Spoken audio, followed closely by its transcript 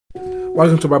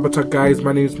Welcome to Bible Talk, guys.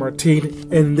 My name is Martin,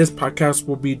 and in this podcast,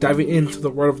 we'll be diving into the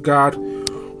Word of God.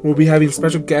 We'll be having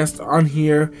special guests on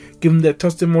here, giving their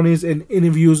testimonies and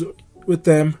interviews with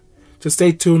them. Just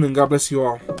stay tuned, and God bless you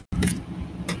all.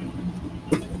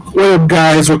 What up,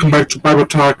 guys? Welcome back to Bible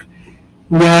Talk.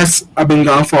 Yes, I've been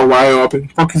gone for a while. I've been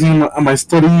focusing on my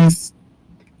studies,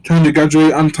 trying to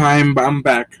graduate on time, but I'm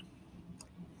back.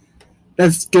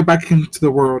 Let's get back into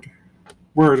the word.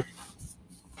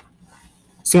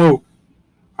 So,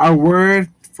 our word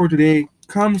for today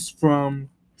comes from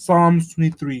Psalms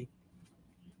 23.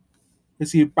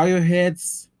 Let's see, bow your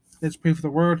heads. Let's pray for the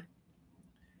word.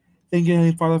 Thank you,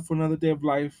 Heavenly Father, for another day of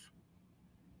life.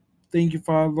 Thank you,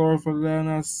 Father, Lord, for letting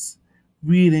us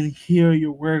read and hear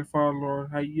your word, Father,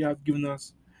 Lord, how you have given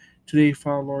us today,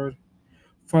 Father, Lord.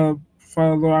 Father,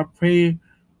 Lord, I pray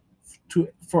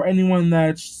for anyone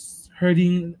that's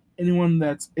hurting, anyone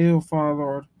that's ill, Father,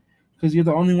 Lord, because you're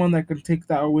the only one that can take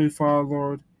that away, Father,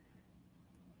 Lord.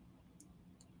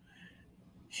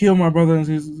 Heal my brothers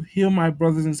and sisters. Heal my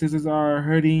brothers and sisters that are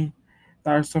hurting,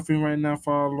 that are suffering right now,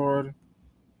 Father, Lord.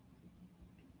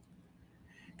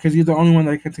 Because you're the only one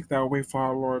that can take that away,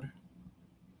 Father, Lord.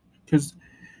 Because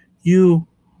you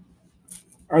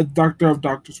are the doctor of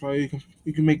doctors, Father.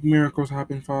 You can make miracles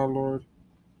happen, Father, Lord.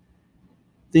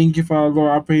 Thank you, Father,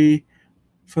 Lord. I pray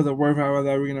for the word, Father,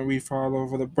 that we're going to read, Father, Lord,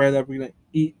 for the bread that we're going to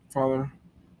eat, Father.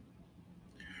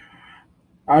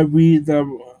 I read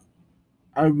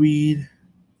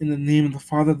in the name of the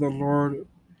Father, the Lord,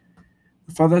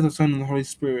 the Father, the Son, and the Holy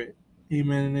Spirit.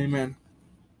 Amen and amen.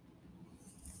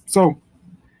 So,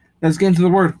 let's get into the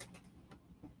word.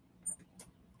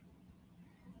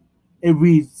 It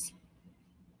reads,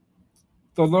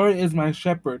 "The Lord is my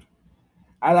shepherd.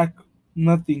 I lack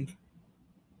nothing.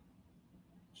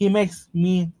 He makes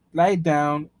me lie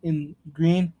down in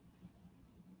green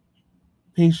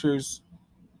pastures.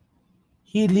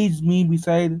 He leads me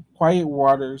beside quiet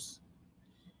waters.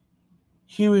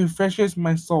 He refreshes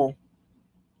my soul.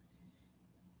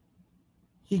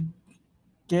 He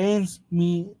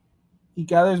He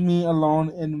gathers me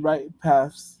along in right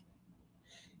paths.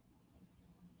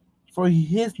 For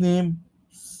his name's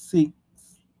sake,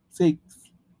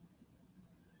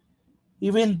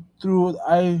 even through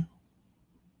I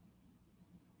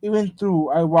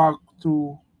walk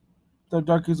through the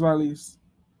darkest valleys,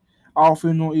 I'll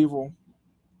fear no evil.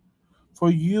 For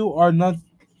you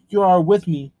are with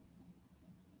me.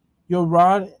 Your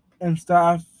rod and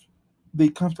staff, they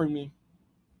comfort me."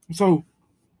 So,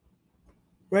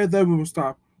 right there we will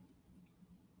stop.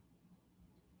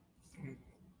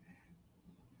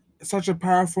 Such a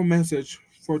powerful message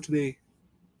for today.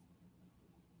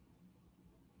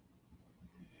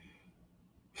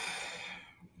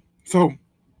 So,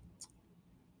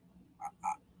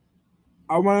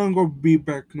 I want to go be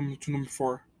back to number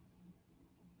 4.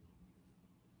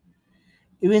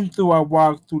 Even though I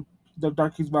walk through the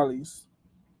darkest valleys,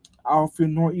 I'll fear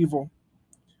no evil.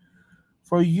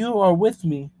 For you are with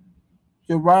me.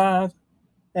 Your rod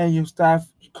and your staff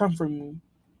comfort me.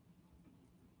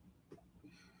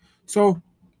 So,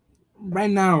 right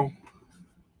now,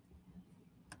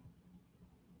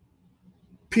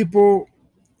 people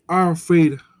are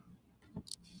afraid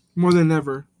more than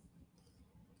ever.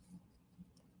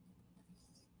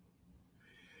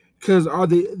 Because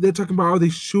they're talking about all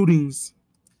these shootings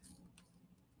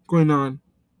going on.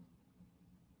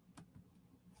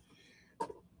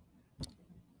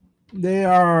 They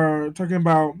are talking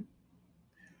about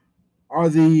all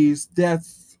these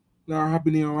deaths that are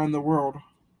happening around the world.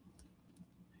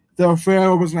 They're afraid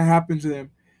of what's going to happen to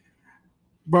them.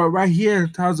 But right here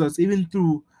it tells us, even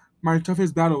through my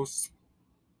toughest battles,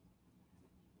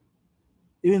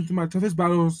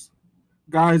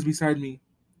 God is beside me.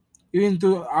 Even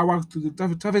though I walk through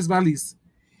the toughest valleys,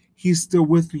 He's still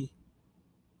with me.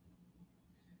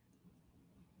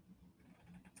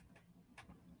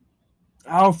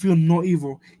 I'll feel no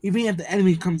evil. Even if the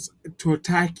enemy comes to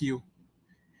attack you,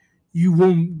 you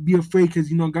won't be afraid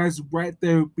because you know God's right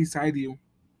there beside you.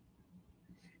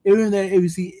 Even if you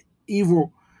see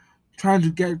evil trying to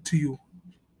get to you,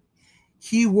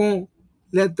 He won't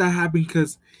let that happen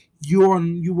because you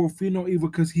will feel no evil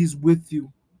because He's with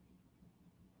you.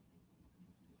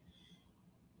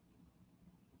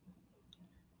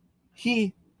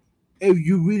 If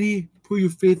you really put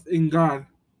your faith in God,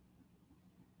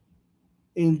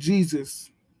 in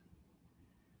Jesus,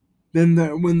 then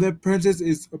when that presence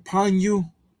is upon you,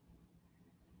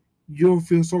 you'll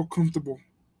feel so comfortable.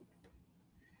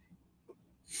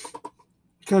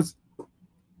 Because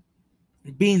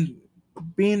being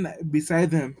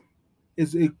beside them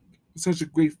is such a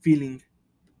great feeling.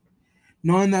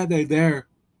 Knowing that they're there,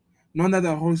 Knowing that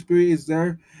the Holy Spirit is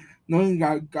there, knowing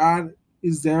that God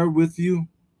is there with you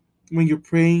when you're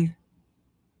praying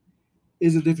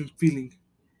is a different feeling.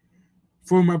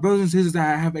 For my brothers and sisters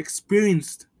that have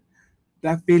experienced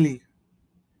that feeling,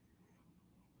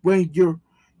 when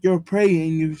you're praying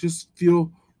and you just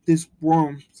feel this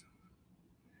warmth,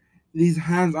 these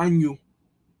hands on you,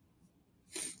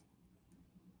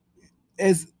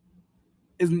 is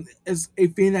is a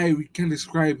feeling that we can't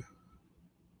describe.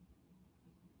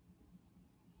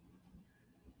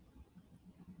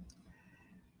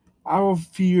 I will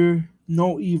fear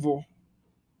no evil.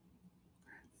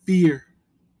 Fear.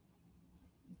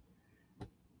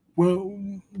 Well,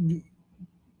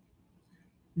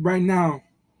 right now,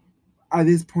 at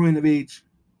this point of age,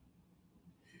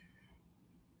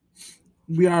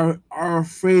 we are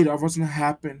afraid of what's gonna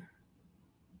happen.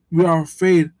 We are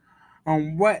afraid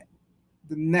on what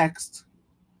the next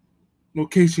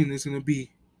location is gonna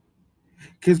be.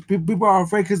 Because people are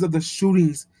afraid because of the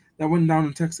shootings that went down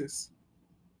in Texas.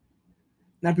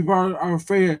 Now people are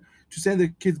afraid to send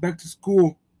their kids back to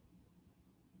school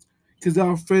because they're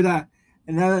afraid that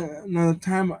another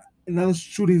time another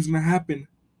shooting is gonna happen.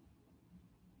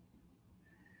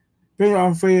 People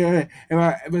are afraid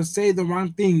if I say the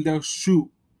wrong thing, they'll shoot.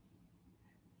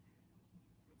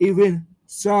 Even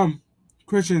some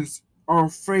Christians are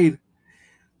afraid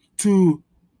to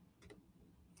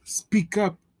speak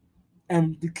up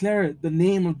and declare the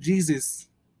name of Jesus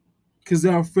because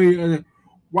they're afraid of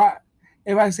what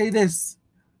if I say this,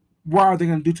 what are they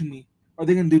gonna do to me? Are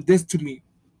they gonna do this to me?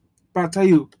 But I tell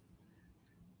you,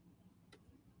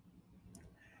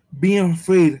 being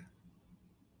afraid,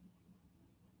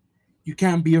 you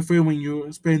can't be afraid when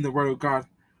you're spreading the word of God,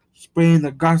 spreading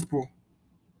the gospel.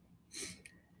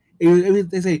 If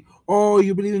they say, "Oh,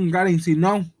 you believe in God," and you say,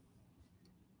 "No,"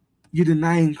 you're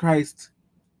denying Christ.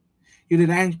 You're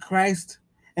denying Christ,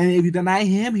 and if you deny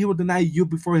Him, He will deny you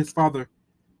before His Father.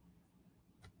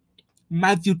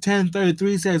 Matthew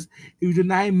 10:33 says, "If you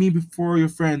deny Me before your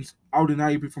friends, I will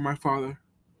deny you before My Father."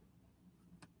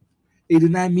 If you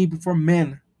deny Me before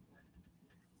men,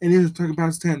 and this is talking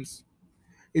past tense.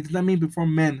 If you deny Me before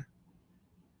men,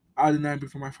 I'll deny you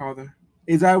before My Father.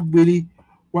 Is that really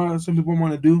what some people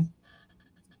want to do?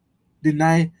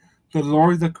 Deny the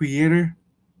Lord, the Creator,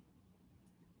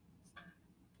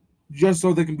 just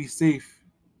so they can be safe?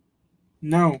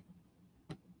 No.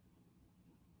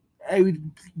 I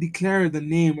would declare the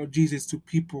name of Jesus to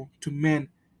people, to men,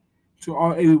 to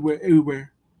all everywhere,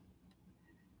 everywhere.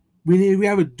 We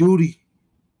have a duty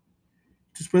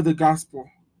to spread the gospel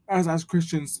as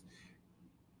Christians,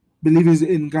 believers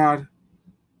in God,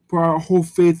 put our whole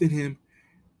faith in Him.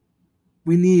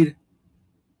 We need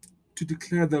to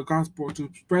declare the gospel,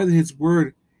 to spread His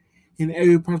word in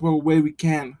every possible way we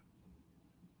can.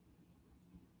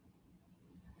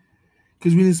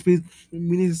 Because we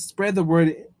need to spread the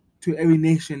word to every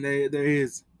nation that there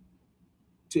is,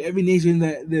 to every nation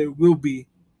that there will be.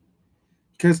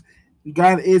 Because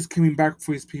God is coming back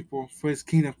for His people, for His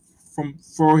kingdom,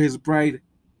 for His bride,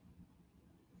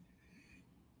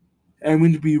 and we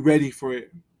need to be ready for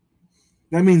it.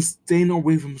 That means staying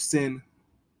away from sin,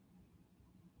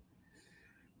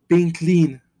 being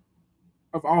clean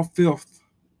of all filth.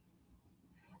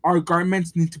 Our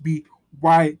garments need to be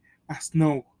white as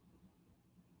snow.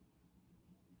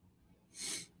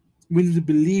 We need to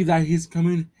believe that He's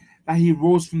coming, that He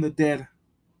rose from the dead.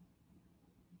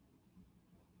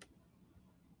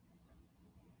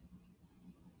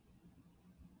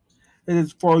 It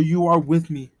is for you are with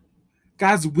me.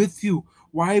 God's with you.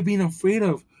 Why are you being afraid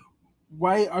of?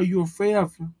 Why are you afraid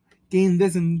of getting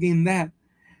this and getting that?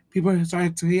 People are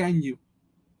trying to hate on you.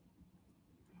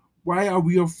 Why are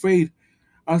we afraid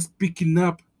of speaking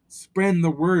up, spreading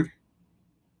the word?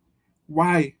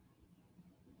 Why?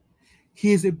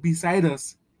 He is beside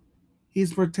us.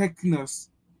 He's protecting us.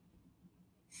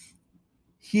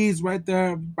 He is right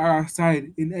there by our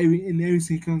side in every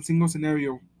single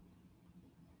scenario.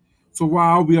 So why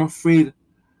are we afraid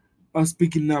of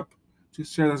speaking up to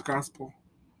share this gospel,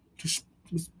 to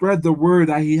spread the word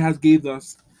that He has gave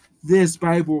us? This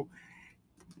Bible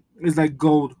is like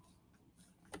gold.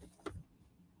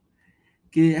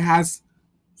 It has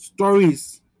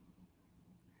stories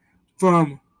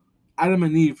from Adam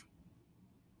and Eve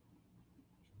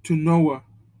to Noah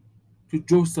to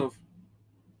Joseph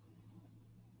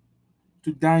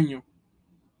to Daniel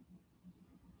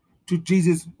to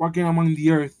Jesus walking among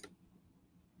the earth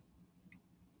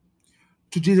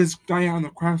to Jesus dying on the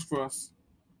cross for us.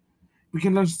 We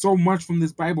can learn so much from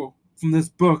this Bible, from this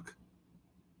book,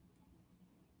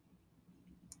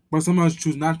 but some of us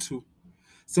choose not to.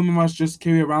 Some of us just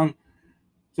carry around,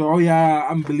 so, oh yeah,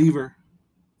 I'm a believer.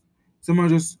 Some are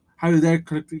just how they're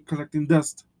collecting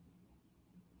dust.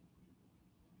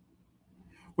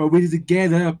 But we need to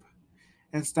get up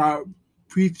and start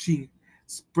preaching,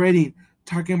 spreading,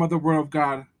 talking about the word of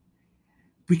God.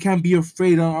 We can't be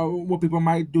afraid of what people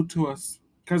might do to us.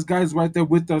 Because God is right there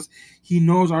with us. He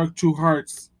knows our true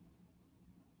hearts.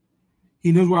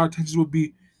 He knows what our intentions will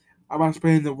be about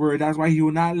spreading the word. That's why He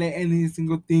will not let any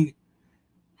single thing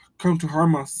come to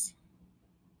harm us.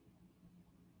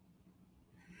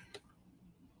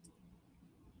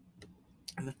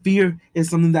 And the fear is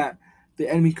something that the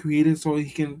enemy created so he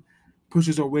can push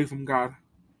us away from God.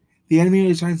 The enemy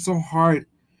is trying so hard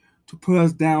to put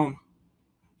us down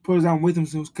with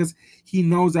himself because he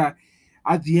knows that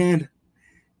at the end,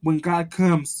 when God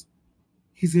comes,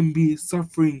 he's going to be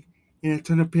suffering in a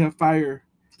eternal pit of fire,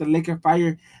 the lake of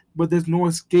fire, but there's no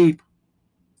escape.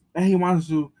 And he wants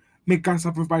to make God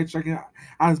suffer by striking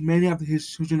as many of his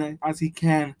children as he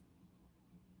can.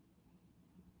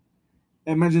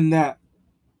 Imagine that.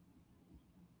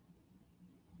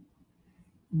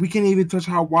 We can't even touch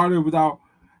hot water without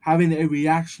having a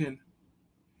reaction.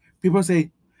 People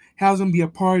say, how's gonna be a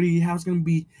party? How's gonna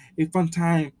be a fun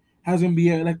time? How's gonna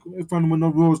be like fun with no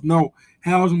rules? No,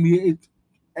 how's gonna be a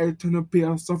eternal pit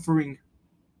of suffering.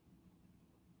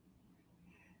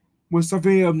 We're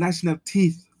suffering of gnashing of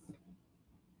teeth.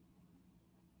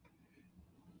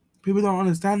 People don't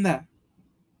understand that.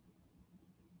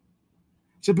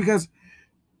 Just because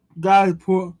God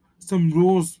put some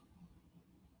rules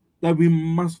that we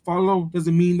must follow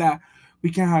doesn't mean that we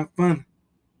can't have fun.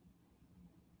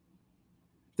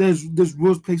 There's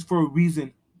rules placed for a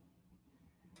reason.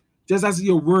 Just as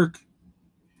your work,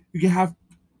 you can have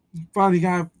fun. You can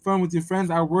have fun with your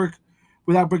friends at work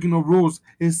without breaking no rules.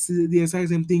 It's the exact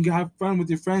same thing. You have fun with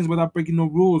your friends without breaking no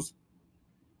rules.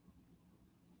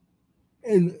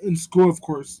 In school, of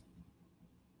course.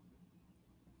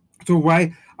 So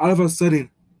why all of a sudden,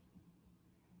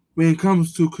 when it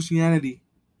comes to Christianity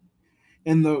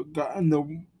and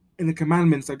the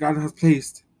commandments that God has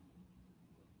placed,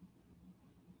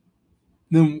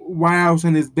 then why all of a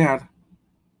sudden it's bad?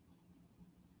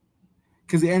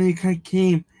 Because the enemy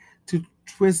came to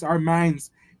twist our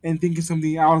minds and think of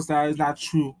something else that is not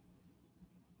true.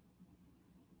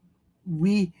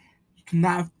 We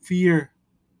cannot fear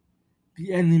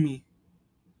the enemy.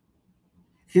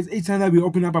 Because each time that we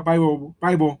open up a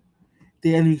Bible,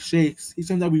 the enemy shakes. Each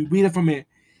time that we read it from it,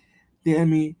 the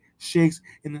enemy shakes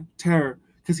in terror.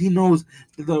 Because he knows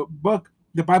that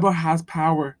the Bible has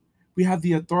power. We have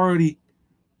the authority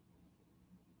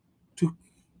to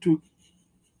to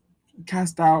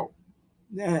cast out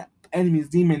enemies,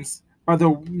 demons, by the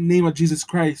name of Jesus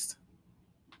Christ.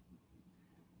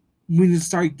 We need to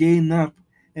start getting up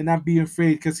and not be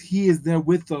afraid because He is there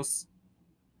with us.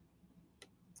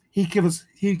 He gives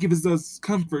us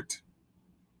comfort.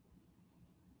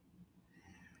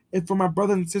 And for my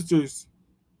brothers and sisters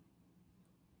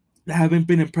that haven't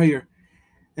been in prayer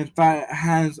and find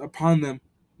hands upon them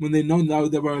when they know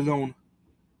that they were alone.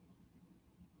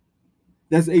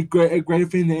 That's a greater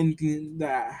thing than anything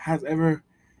that has ever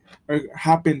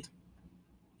happened.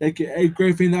 Like a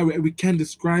great thing that we can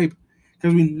describe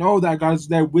because we know that God's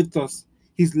there with us.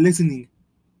 He's listening.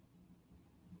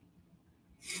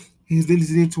 He's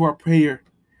listening to our prayer.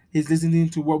 He's listening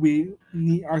to what we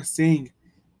are saying.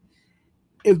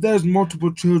 If there's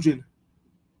multiple children,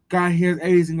 God hears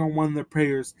every single one of their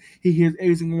prayers. He hears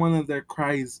every single one of their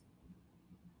cries.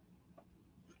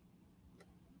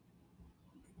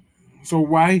 So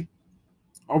why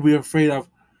are we afraid of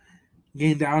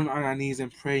getting down on our knees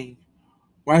and praying?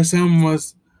 Why some of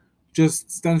us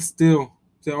just stand still?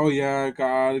 Say, oh yeah,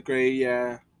 God, great,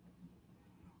 yeah.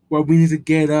 Well, we need to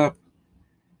get up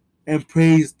and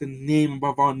praise the name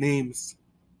above all names,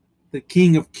 the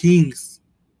King of Kings,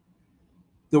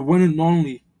 the one and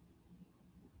only.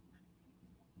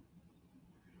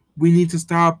 We need to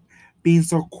stop being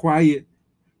so quiet.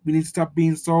 We need to stop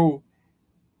being so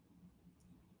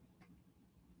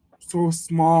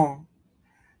small.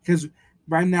 Because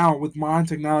right now, with modern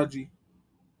technology,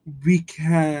 we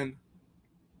can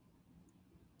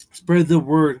spread the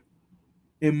word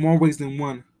in more ways than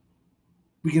one.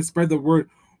 We can spread the word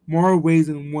more ways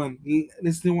than one.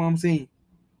 Listen to what I'm saying.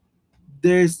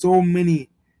 There's so many,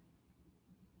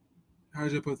 how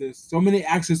should I put this? So many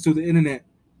access to the internet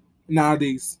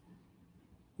nowadays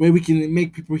where we can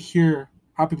make people hear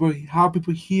how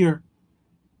people hear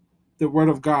the word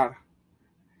of God.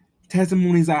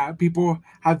 Testimonies that people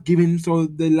have given so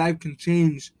their life can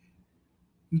change.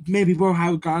 Many people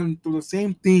have gone through the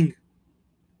same thing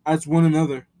as one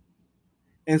another.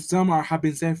 And some have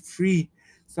been set free.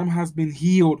 Some has been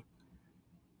healed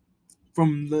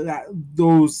from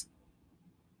those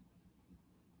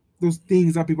those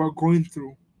things that people are going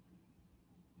through.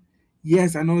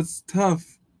 Yes, I know it's tough,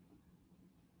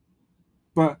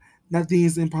 but nothing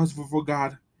is impossible for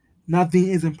God. Nothing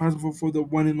is impossible for the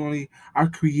one and only, our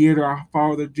Creator, our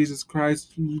Father, Jesus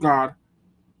Christ, God.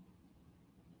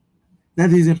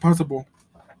 Nothing is impossible.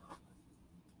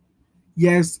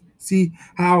 Yes, see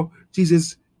how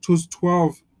Jesus chose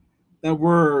 12 that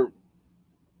were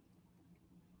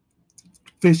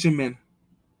fishermen,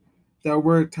 that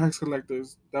were tax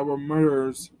collectors, that were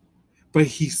murderers, but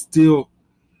he still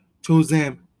chose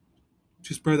them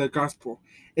to spread the gospel.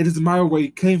 It doesn't matter where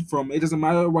you came from, it doesn't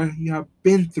matter what you have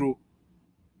been through,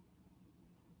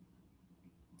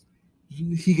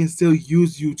 he can still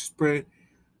use you to spread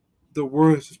the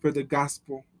word, to spread the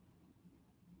gospel.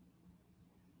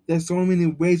 There's so many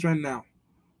ways right now.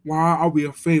 Why are we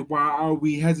afraid? Why are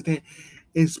we hesitant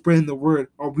in spreading the word?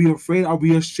 Are we afraid? Are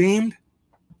we ashamed?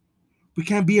 We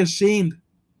can't be ashamed.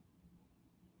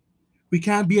 We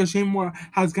can't be ashamed of what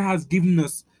God has given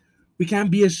us. We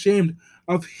can't be ashamed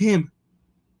of Him.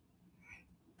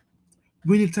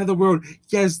 We need to tell the world,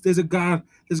 yes, there's a God.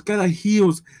 There's a God that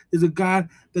heals. There's a God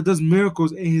that does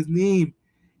miracles, and His name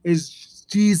is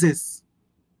Jesus.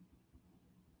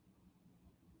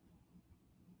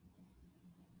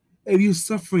 If you're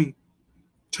suffering,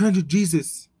 turn to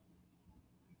Jesus.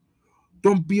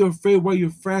 Don't be afraid what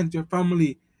your friends, your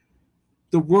family,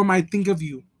 the world might think of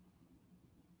you.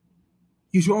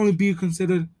 You should only be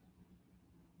considered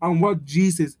on what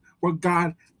Jesus, what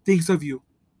God thinks of you.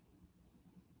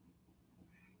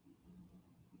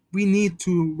 We need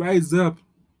to rise up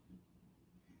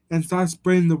and start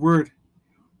spreading the word.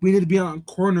 We need to be on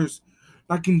corners,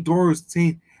 knocking doors,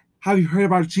 saying, have you heard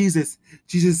about Jesus?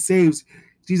 Jesus saves.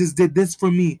 Jesus did this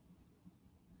for me.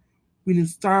 We need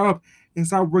to start up and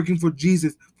start working for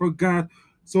Jesus, for God,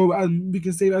 so we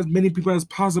can save as many people as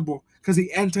possible. Because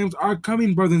the end times are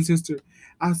coming, brother and sister.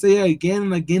 I say it again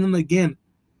and again and again.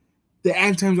 The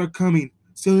end times are coming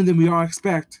sooner than we all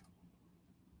expect.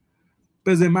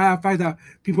 But as a matter of fact, that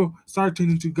people start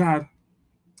turning to God.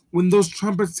 When those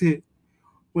trumpets hit,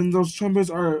 when those trumpets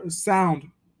are sound,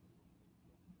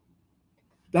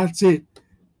 that's it.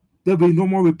 There'll be no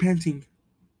more repenting.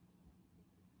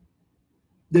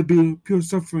 There'll be pure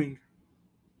suffering.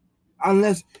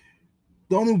 Unless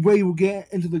the only way you will get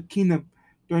into the kingdom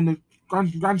during the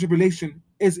grand tribulation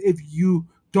is if you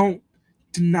don't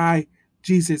deny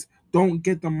Jesus, don't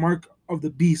get the mark of the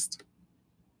beast.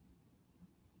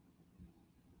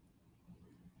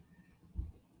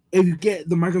 If you get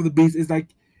the mark of the beast, it's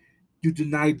like you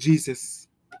deny Jesus.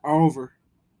 All over.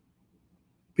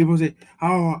 People say,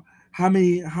 how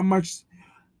much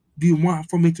do you want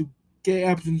for me to get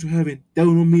up into heaven? There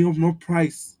will be no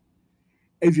price.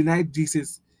 If you deny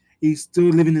Jesus, he's still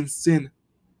living in sin.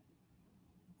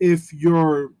 If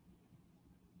you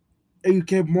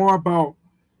care more about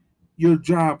your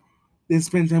job than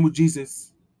spend time with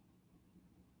Jesus,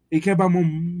 you care about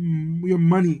your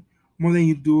money more than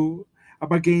you do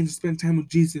about getting to spend time with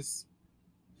Jesus,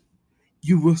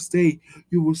 you will stay.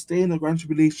 You will stay in the grand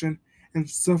tribulation and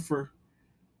suffer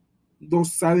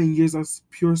those 7 years of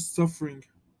pure suffering.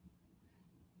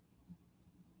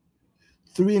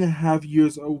 3.5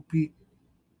 years will be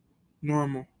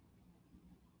normal.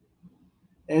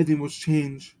 Everything will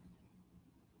change.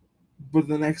 But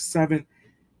the next seven,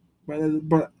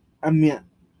 but I mean,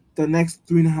 the next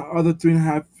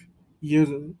 3.5 years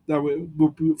that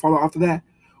will follow after that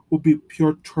will be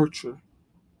pure torture.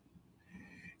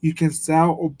 You can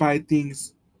sell or buy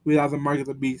things without the mark of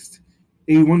the beast.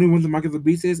 If you wonder what the mark of the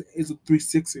beast is, it's the three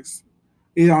sixes.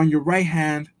 Either on your right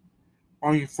hand or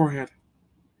on your forehead.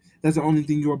 That's the only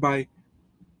thing you will buy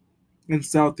and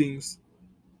sell things.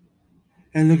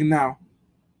 And look now,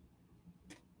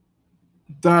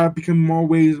 there are becoming more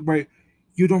ways where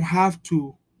you don't have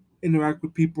to interact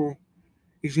with people,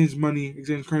 exchange money,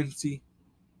 exchange currency.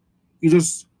 You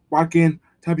just walk in,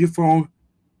 tap your phone,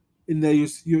 and then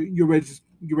you're ready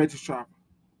to shop.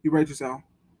 You're ready to sell.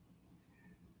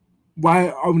 Why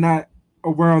are we not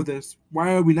aware of this?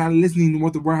 Why are we not listening to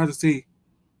what the world has to say?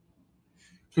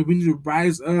 Because we need to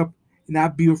rise up and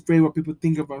not be afraid what people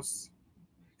think of us.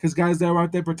 Because God is there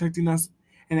out there protecting us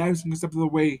and every single step of the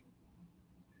way.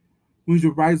 We need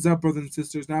to rise up, brothers and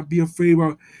sisters, not be afraid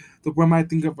what the world might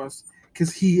think of us.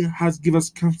 Because He has given us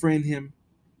comfort in Him.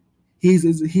 He's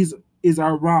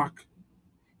our rock.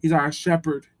 He's our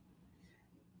shepherd.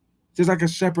 Just like a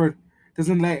shepherd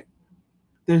doesn't let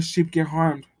their sheep get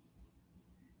harmed,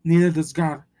 neither does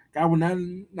God. God will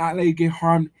not let you get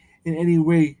harmed in any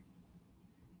way.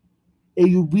 If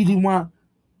you really want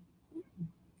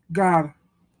God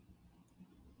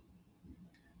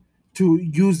to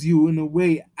use you in a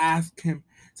way, ask Him.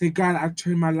 Say, God, I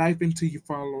turn my life into you,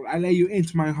 Father Lord. I let you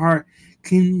into my heart.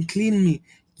 Clean me.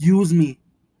 Use me.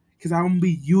 Because I want to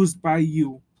be used by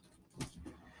you.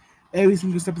 Every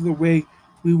single step of the way,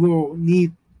 we will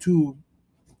need to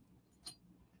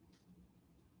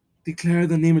declare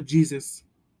the name of Jesus.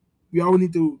 We all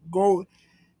need to go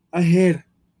ahead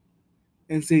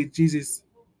and say, Jesus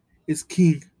is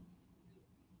King.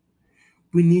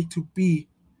 We need to be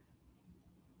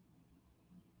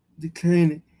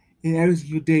declaring in every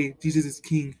single day, Jesus is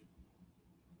King.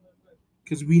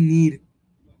 Because we need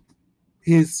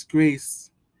His grace.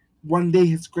 One day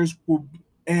His grace will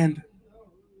end.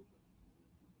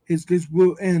 His grace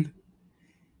will end.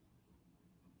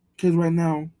 Because right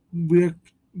now we're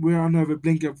under a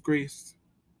blanket of grace.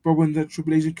 But when the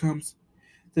tribulation comes,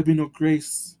 there'll be no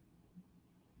grace.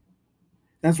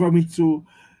 That's why we need to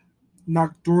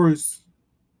knock doors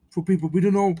for people. We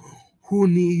don't know who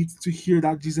needs to hear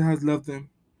that Jesus has loved them,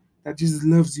 that Jesus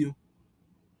loves you.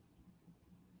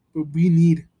 But we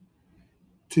need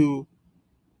to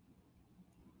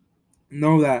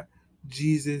know that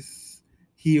Jesus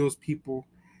heals people.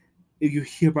 If you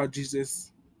hear about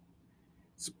Jesus,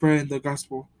 spread the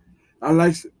gospel. I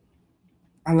like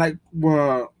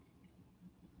what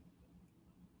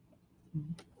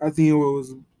I think it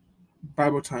was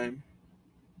Bible Time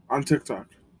on TikTok.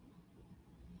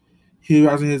 He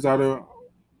was asking his daughter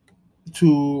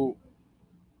to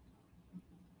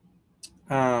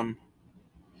um,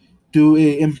 do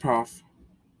a improv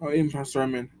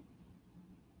sermon,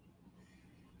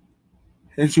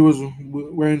 and she was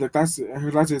wearing the glasses,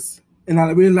 her glasses, and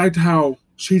I really liked how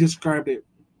she described it.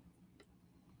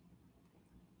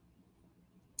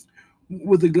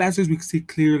 With the glasses, we can see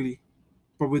clearly,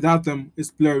 but without them,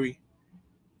 it's blurry.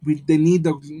 They need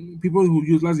the people who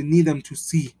use glasses need them to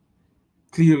see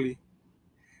clearly.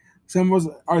 Some of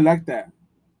us are like that.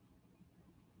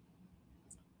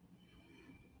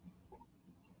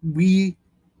 We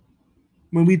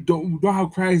when we don't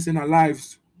have Christ in our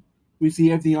lives, we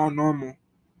see everything all normal.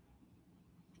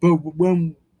 But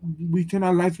when we turn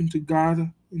our life into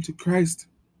God, into Christ,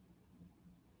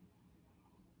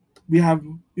 we have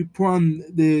we put on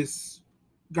this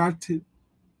God to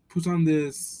put on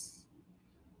this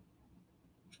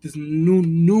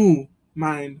new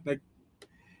mind, like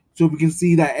so we can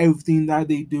see that everything that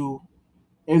they do,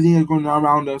 everything that's going on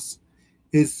around us,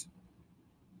 is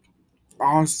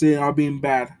all sin, all being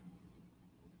bad.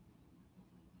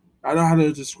 I don't know how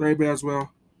to describe it as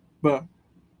well, but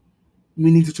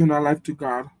we need to turn our life to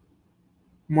God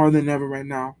more than ever right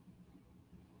now.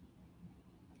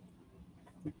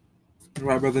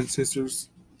 Right, brothers and sisters,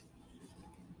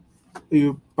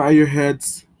 you bow your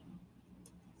heads,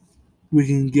 we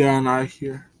can get on out of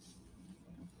here.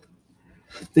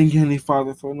 Thank you, Heavenly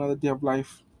Father, for another day of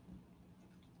life.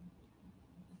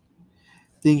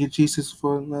 Thank you, Jesus,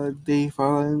 for another day,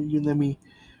 Father. You let me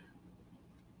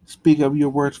speak of your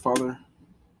words, Father.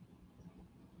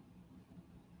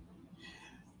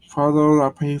 Father, Lord, I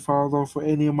pray, Father, Lord, for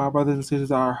any of my brothers and sisters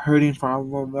that are hurting, Father,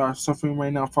 Lord, that are suffering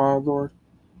right now, Father, Lord.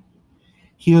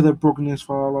 Heal their brokenness,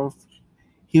 Father, Lord.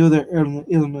 Heal their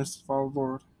illness, Father,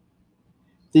 Lord.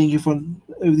 Thank you for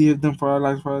everything you've done for our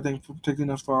lives, Father. Thank you for protecting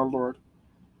us, Father, Lord.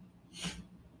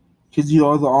 Because you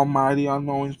are the Almighty,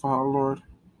 all-knowing, Father, Lord.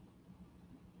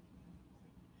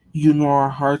 You know our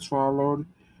hearts, Father, Lord.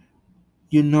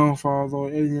 You know, Father,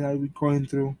 Lord, everything that we're going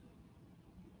through.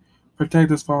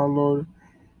 Protect us, Father, Lord.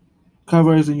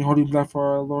 Cover us in your holy blood,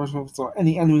 Father, Lord. So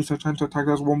any enemies that are trying to attack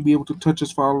us won't be able to touch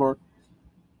us, Father, Lord.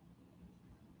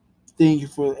 Thank you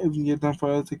for everything you've done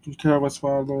for us, taking care of us,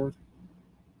 Father, Lord.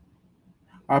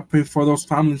 I pray for those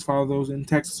families, Father, those in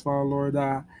Texas, Father, Lord,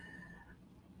 that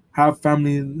have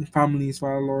families,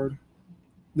 Father, Lord,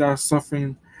 that are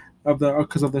suffering of the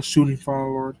because of the shooting, Father,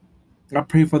 Lord. I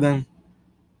pray for them.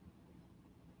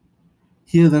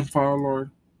 Heal them, Father,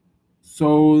 Lord,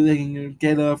 so they can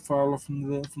get up, Father,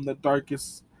 Lord, from the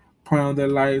darkest point of their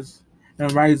lives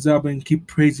and rise up and keep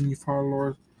praising you, Father,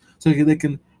 Lord, so they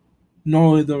can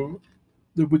know the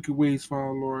wicked ways,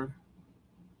 Father, Lord,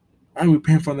 and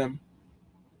repent for them.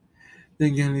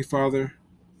 Thank you, Heavenly Father.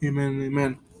 Amen.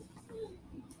 Amen.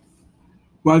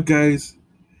 Well, guys,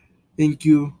 thank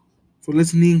you for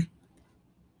listening.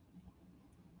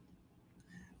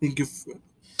 Thank you.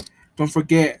 Don't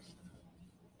forget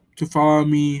to follow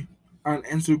me on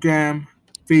Instagram,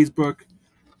 Facebook.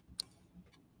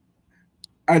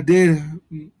 I did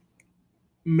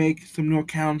make some new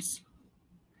accounts,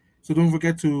 so don't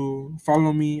forget to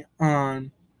follow me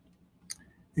on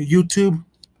YouTube,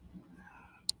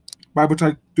 Bible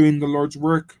Talk Doing the Lord's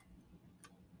Work,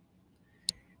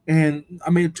 and I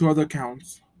made two other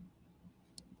accounts.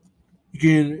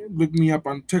 can look me up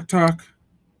on TikTok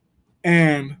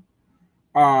and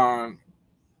on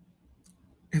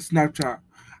Snapchat.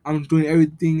 I'm doing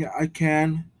everything I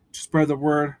can to spread the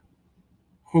word.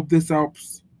 Hope this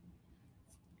helps.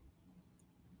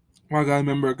 Well, guys,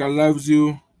 remember, God loves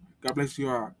you. God bless you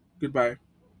all. Goodbye.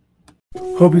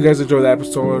 Hope you guys enjoyed the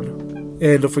episode.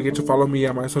 And don't forget to follow me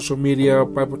on my social media,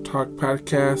 Bible Talk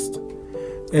Podcast.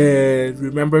 And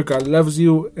remember, God loves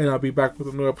you. And I'll be back with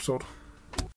a new episode.